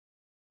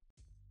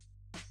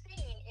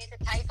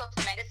type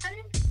of medicine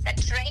that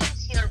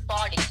trains your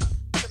body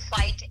to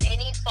fight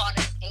any foreign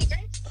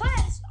agents.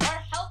 Plants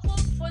are helpful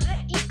for the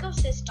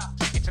ecosystem.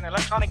 It's an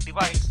electronic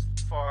device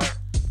for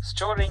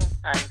storing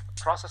and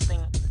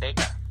processing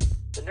data.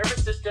 The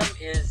nervous system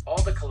is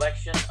all the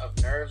collection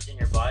of nerves in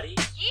your body.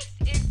 Yeast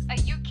is a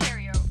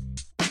eukaryote.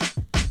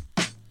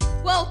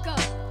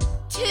 Welcome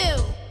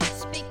to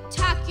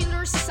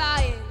Spectacular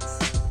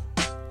Science,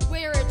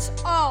 where it's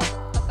all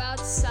about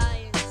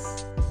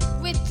science,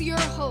 with your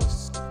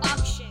host,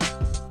 Akshay.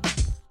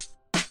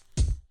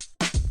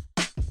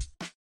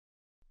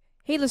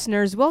 Hey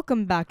listeners,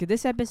 welcome back to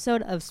this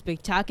episode of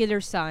Spectacular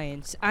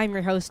Science. I'm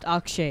your host,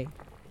 Akshay.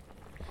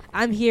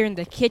 I'm here in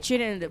the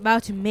kitchen and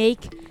about to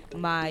make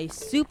my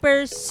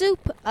super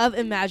soup of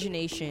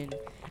imagination.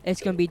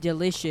 It's gonna be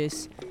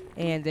delicious,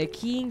 and the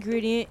key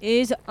ingredient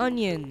is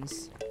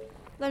onions.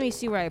 Let me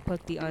see where I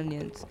put the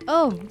onions.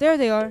 Oh, there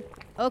they are.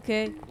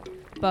 Okay,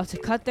 about to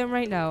cut them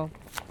right now.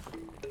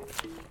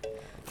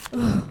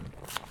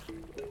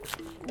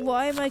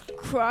 Why am I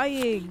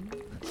crying?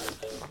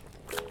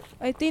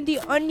 I think the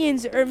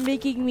onions are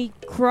making me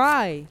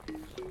cry.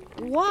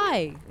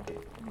 Why?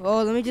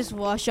 Oh, let me just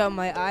wash out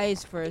my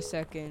eyes for a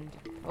second.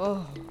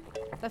 Oh,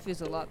 that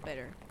feels a lot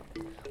better.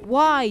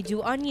 Why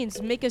do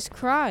onions make us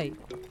cry?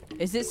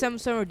 Is it some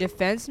sort of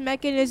defense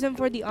mechanism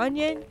for the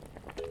onion?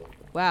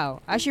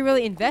 Wow, I should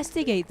really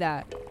investigate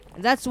that.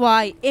 And that's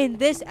why in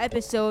this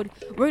episode,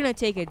 we're going to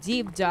take a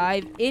deep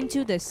dive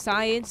into the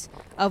science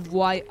of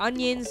why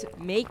onions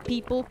make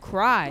people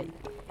cry.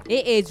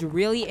 It is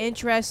really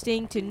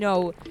interesting to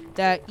know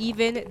that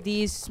even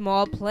these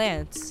small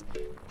plants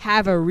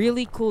have a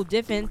really cool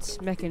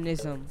defense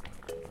mechanism.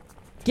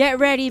 Get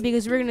ready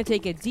because we're going to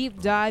take a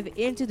deep dive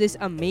into this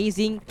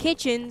amazing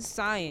kitchen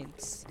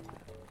science.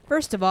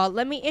 First of all,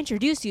 let me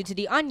introduce you to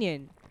the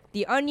onion.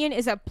 The onion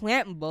is a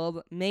plant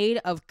bulb made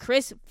of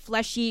crisp,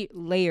 fleshy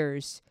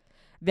layers.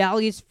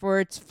 Valued for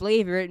its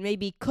flavor, it may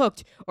be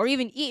cooked or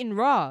even eaten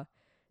raw.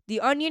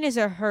 The onion is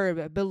a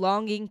herb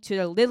belonging to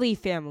the lily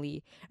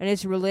family and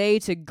is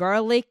related to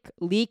garlic,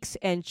 leeks,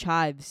 and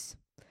chives.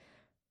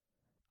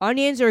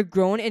 Onions are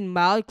grown in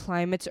mild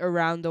climates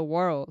around the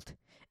world,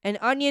 and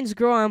onions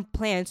grow on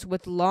plants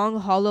with long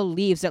hollow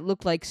leaves that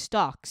look like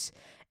stalks,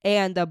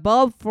 and the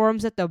bulb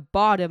forms at the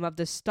bottom of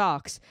the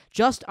stalks,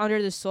 just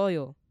under the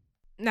soil.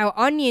 Now,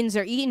 onions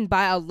are eaten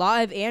by a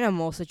lot of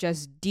animals such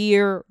as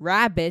deer,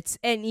 rabbits,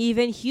 and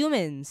even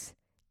humans.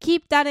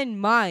 Keep that in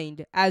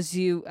mind as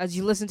you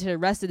listen to the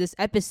rest of this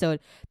episode,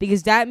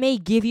 because that may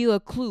give you a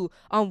clue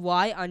on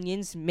why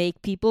onions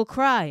make people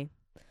cry.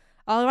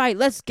 Alright,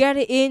 let's get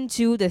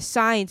into the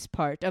science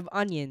part of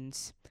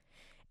onions.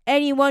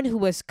 Anyone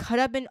who has cut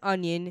up an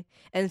onion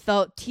and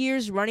felt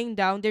tears running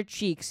down their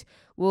cheeks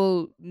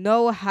will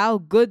know how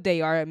good they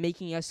are at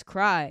making us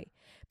cry.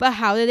 But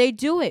how do they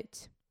do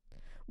it?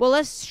 Well,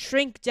 let's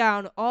shrink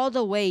down all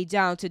the way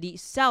down to the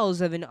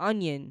cells of an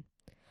onion.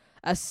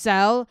 A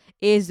cell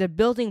is the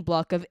building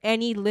block of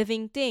any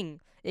living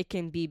thing. It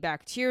can be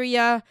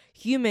bacteria,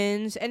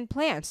 humans, and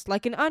plants,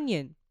 like an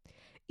onion.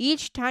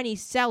 Each tiny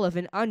cell of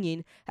an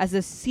onion has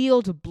a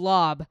sealed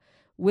blob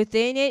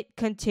within it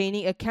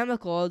containing a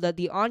chemical that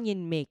the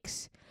onion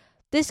makes.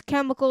 This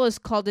chemical is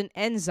called an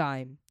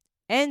enzyme.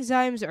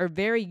 Enzymes are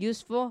very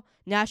useful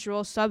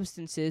natural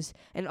substances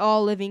in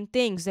all living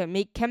things that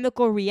make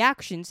chemical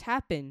reactions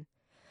happen.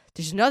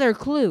 There's another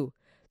clue.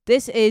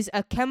 This is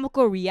a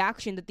chemical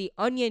reaction that the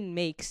onion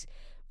makes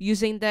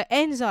using the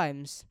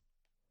enzymes.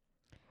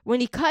 When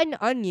you cut an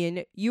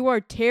onion, you are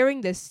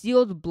tearing the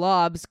sealed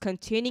blobs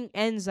containing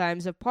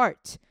enzymes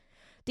apart.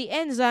 The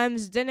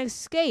enzymes then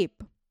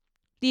escape.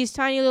 These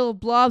tiny little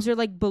blobs are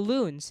like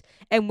balloons,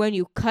 and when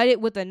you cut it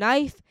with a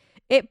knife,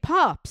 it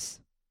pops.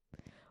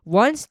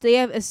 Once they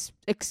have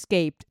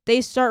escaped,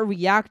 they start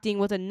reacting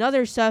with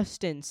another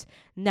substance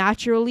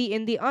naturally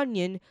in the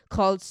onion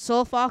called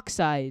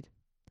sulfoxide.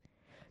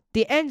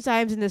 The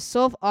enzymes in the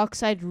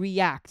sulfoxide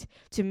react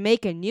to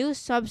make a new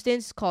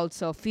substance called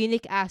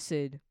sulfonic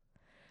acid.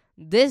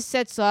 This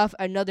sets off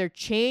another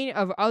chain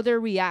of other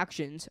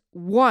reactions,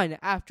 one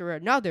after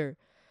another.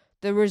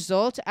 The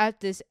result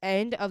at this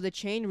end of the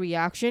chain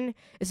reaction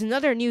is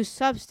another new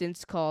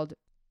substance called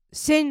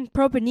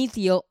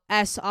syn-propanethyl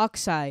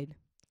S-oxide.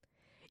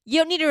 You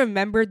don't need to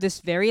remember this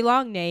very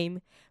long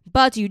name,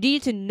 but you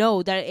need to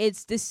know that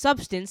this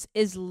substance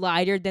is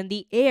lighter than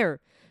the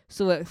air,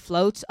 so it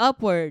floats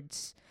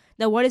upwards.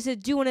 Now, what does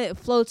it do when it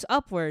floats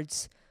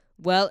upwards?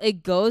 Well,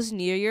 it goes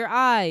near your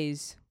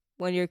eyes.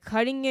 When you're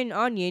cutting an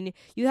onion,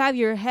 you have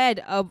your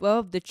head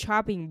above the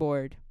chopping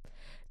board.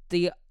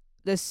 The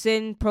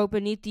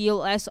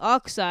syn-propanethyl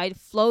S-oxide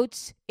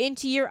floats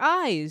into your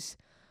eyes.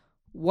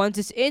 Once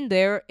it's in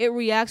there, it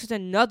reacts with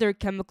another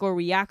chemical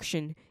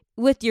reaction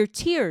with your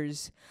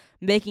tears,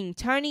 making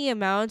tiny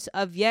amounts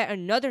of yet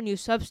another new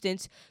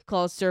substance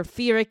called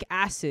sulfuric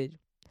acid.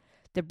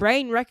 The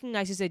brain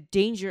recognizes the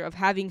danger of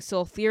having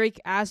sulfuric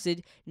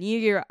acid near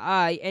your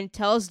eye and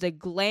tells the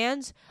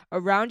glands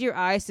around your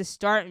eyes to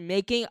start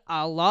making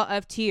a lot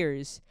of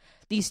tears.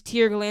 These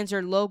tear glands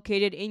are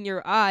located in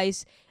your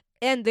eyes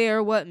and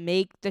they're what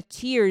make the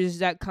tears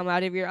that come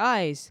out of your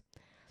eyes.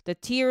 The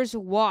tears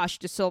wash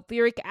the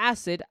sulfuric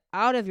acid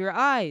out of your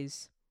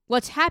eyes.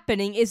 What's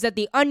happening is that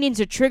the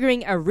onions are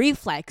triggering a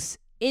reflex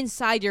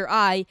inside your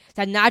eye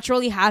that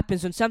naturally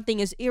happens when something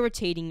is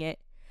irritating it.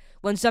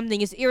 When something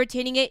is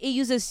irritating it, it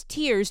uses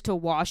tears to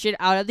wash it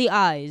out of the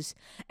eyes.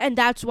 And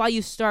that's why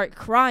you start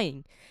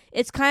crying.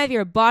 It's kind of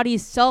your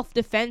body's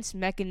self-defense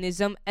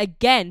mechanism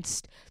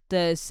against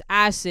this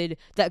acid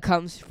that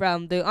comes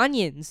from the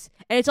onions.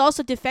 And it's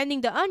also defending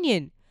the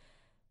onion.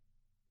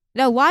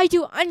 Now, why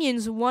do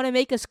onions want to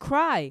make us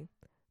cry?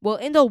 Well,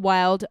 in the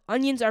wild,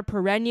 onions are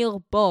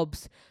perennial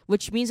bulbs,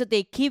 which means that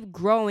they keep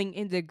growing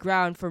in the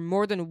ground for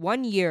more than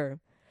 1 year.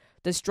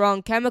 The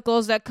strong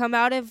chemicals that come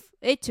out of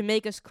it to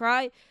make us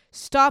cry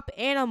stop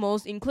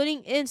animals,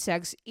 including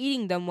insects,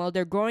 eating them while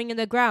they're growing in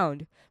the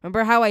ground.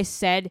 Remember how I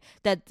said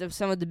that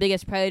some of the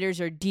biggest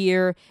predators are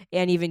deer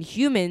and even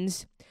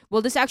humans?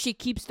 Well, this actually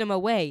keeps them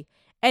away.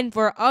 And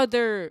for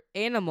other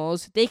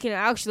animals, they can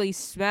actually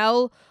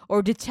smell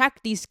or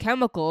detect these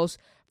chemicals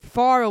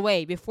far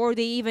away before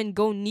they even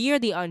go near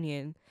the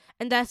onion.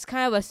 And that's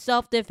kind of a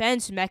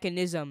self-defense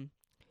mechanism.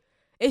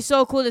 It's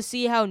so cool to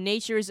see how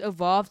nature has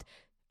evolved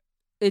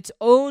its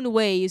own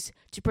ways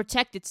to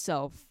protect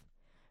itself.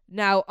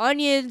 Now,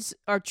 onions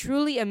are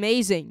truly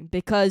amazing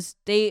because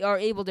they are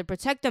able to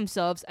protect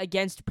themselves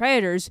against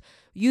predators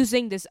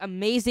using this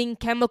amazing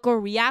chemical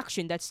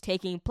reaction that's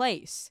taking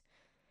place.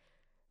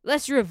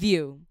 Let's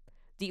review.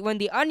 When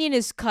the onion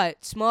is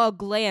cut, small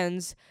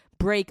glands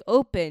break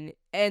open,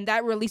 and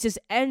that releases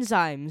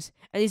enzymes.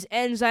 And these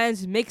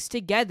enzymes mix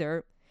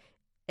together,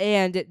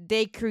 and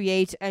they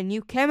create a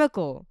new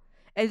chemical.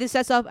 And this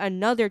sets off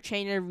another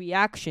chain of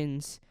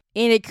reactions.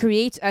 And it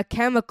creates a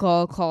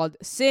chemical called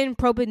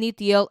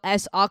syn-propanethyl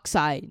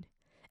S-oxide.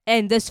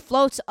 And this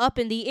floats up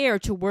in the air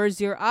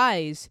towards your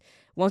eyes.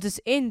 Once it's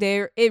in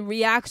there, it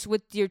reacts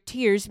with your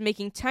tears,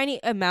 making tiny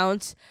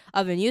amounts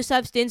of a new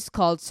substance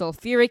called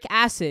sulfuric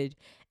acid.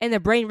 And the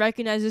brain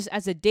recognizes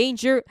as a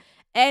danger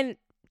and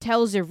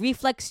tells the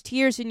reflex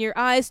tears in your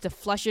eyes to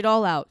flush it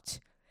all out.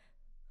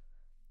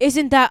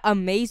 Isn't that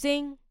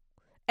amazing?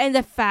 And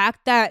the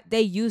fact that they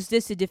use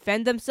this to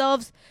defend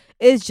themselves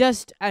is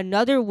just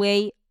another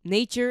way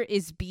nature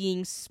is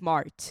being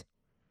smart.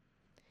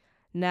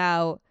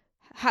 Now,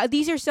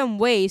 these are some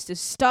ways to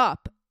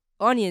stop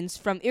onions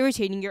from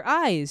irritating your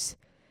eyes.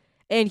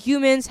 And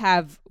humans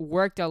have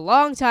worked a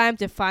long time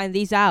to find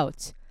these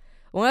out.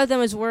 One of them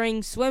is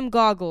wearing swim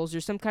goggles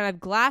or some kind of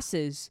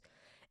glasses.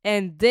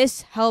 And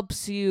this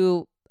helps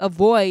you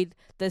avoid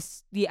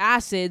the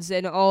acids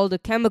and all the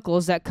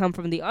chemicals that come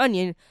from the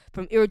onion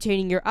from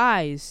irritating your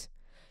eyes.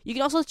 You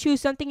can also chew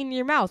something in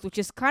your mouth, which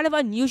is kind of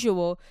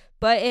unusual,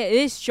 but it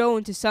is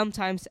shown to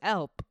sometimes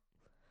help.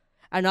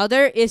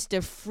 Another is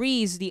to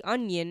freeze the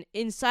onion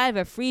inside of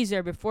a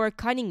freezer before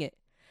cutting it.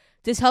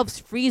 This helps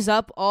freeze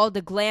up all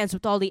the glands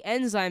with all the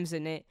enzymes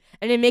in it,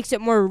 and it makes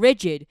it more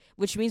rigid,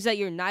 which means that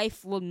your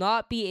knife will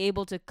not be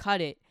able to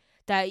cut it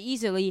that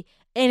easily,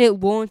 and it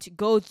won't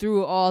go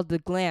through all the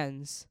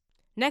glands.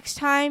 Next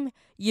time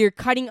you're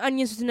cutting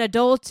onions with an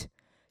adult,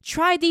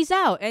 try these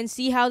out and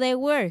see how they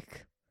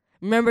work.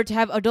 Remember to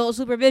have adult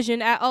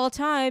supervision at all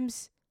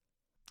times.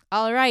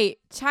 Alright,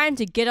 time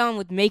to get on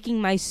with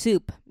making my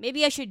soup.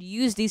 Maybe I should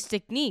use these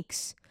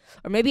techniques.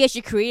 Or maybe I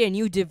should create a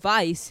new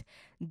device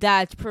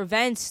that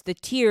prevents the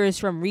tears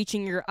from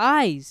reaching your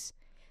eyes.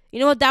 You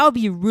know what? That would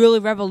be really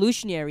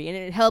revolutionary and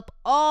it'd help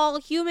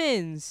all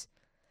humans.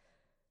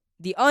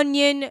 The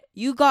onion,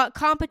 you got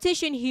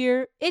competition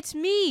here. It's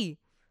me.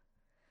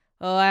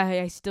 Oh,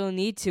 I still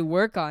need to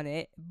work on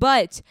it.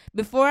 But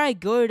before I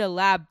go to the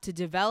lab to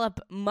develop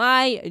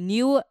my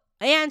new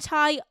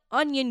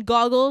anti-onion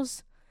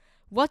goggles,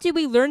 what did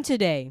we learn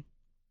today?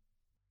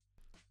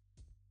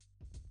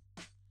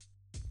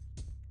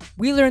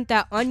 We learned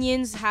that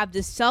onions have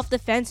this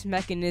self-defense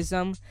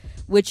mechanism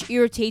which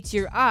irritates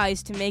your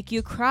eyes to make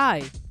you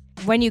cry.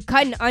 When you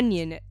cut an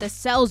onion, the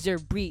cells are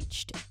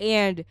breached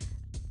and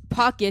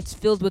pockets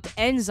filled with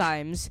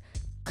enzymes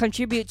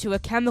contribute to a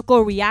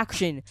chemical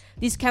reaction.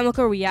 These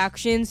chemical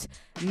reactions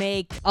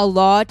make a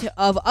lot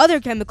of other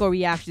chemical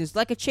reactions,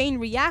 like a chain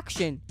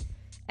reaction.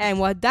 And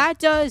what that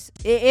does,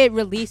 it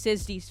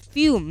releases these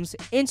fumes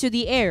into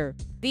the air.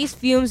 These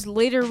fumes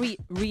later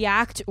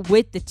react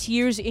with the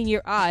tears in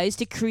your eyes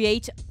to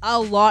create a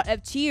lot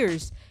of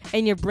tears.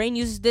 And your brain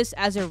uses this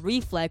as a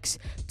reflex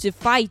to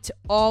fight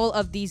all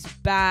of these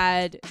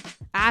bad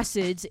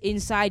acids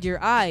inside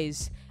your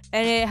eyes.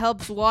 And it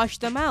helps wash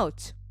them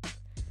out.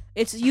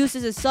 It's used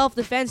as a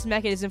self-defense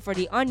mechanism for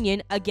the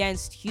onion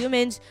against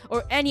humans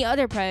or any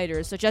other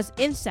predators, such as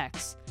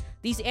insects.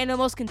 These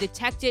animals can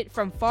detect it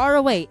from far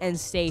away and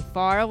stay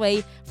far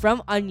away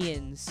from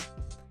onions.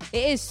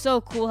 It is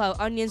so cool how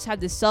onions have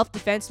this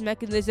self-defense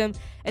mechanism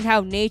and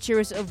how nature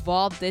has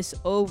evolved this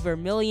over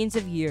millions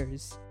of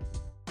years.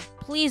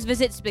 Please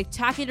visit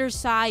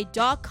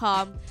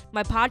spectacularsci.com,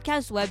 my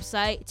podcast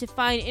website, to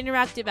find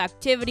interactive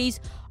activities,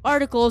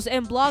 articles,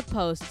 and blog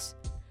posts.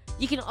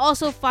 You can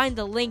also find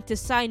the link to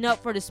sign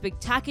up for the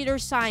Spectacular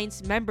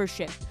Science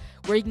membership,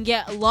 where you can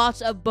get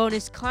lots of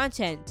bonus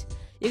content.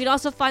 You can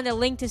also find a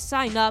link to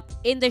sign up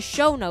in the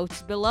show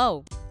notes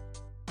below.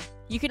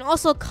 You can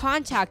also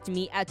contact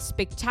me at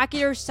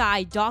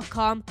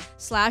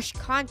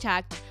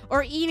spectacularsci.com/contact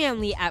or email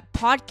me at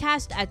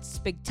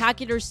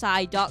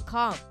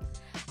podcast@spectacularsci.com.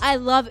 I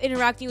love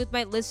interacting with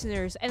my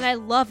listeners, and I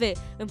love it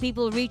when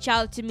people reach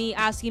out to me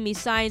asking me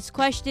science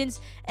questions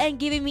and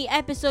giving me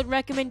episode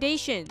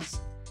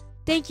recommendations.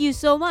 Thank you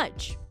so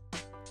much.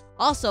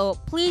 Also,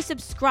 please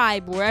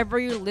subscribe wherever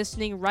you're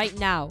listening right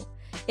now.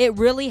 It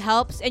really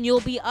helps, and you'll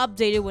be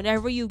updated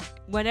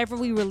whenever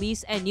we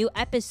release a new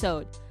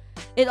episode.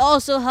 It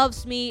also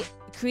helps me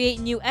create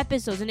new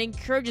episodes and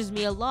encourages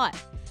me a lot.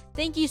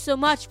 Thank you so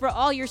much for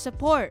all your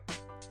support.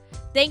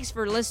 Thanks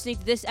for listening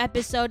to this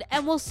episode,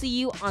 and we'll see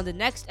you on the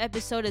next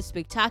episode of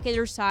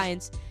Spectacular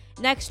Science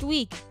next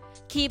week.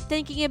 Keep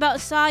thinking about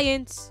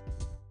science.